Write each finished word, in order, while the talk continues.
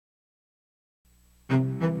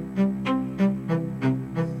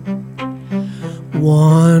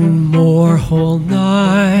One more whole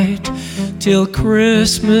night till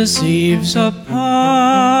Christmas Eve's upon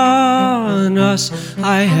us.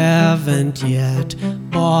 I haven't yet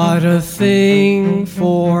bought a thing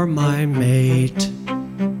for my mate.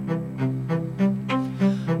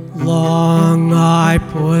 Long I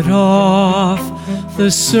put off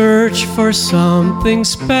the search for something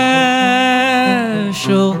special.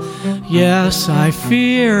 Yes, I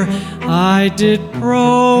fear I did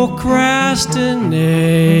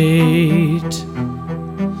procrastinate.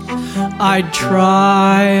 I'd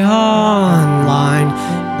try online,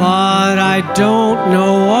 but I don't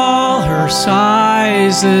know all her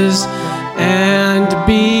sizes. And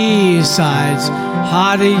besides,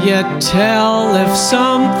 how do you tell if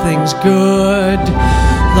something's good?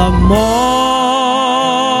 The mall,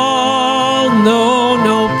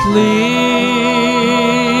 no, please.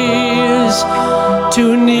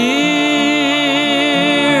 Too near,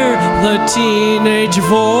 the teenage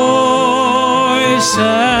voices.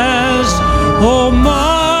 Oh,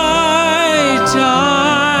 might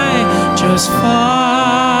I just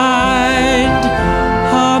find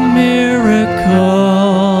a miracle?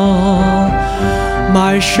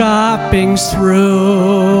 My shopping's through.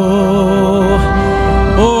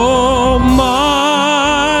 Oh,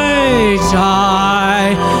 might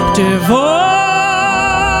I divine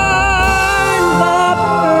the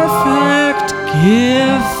perfect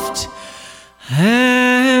gift,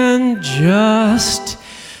 and just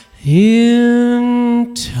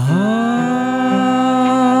in time.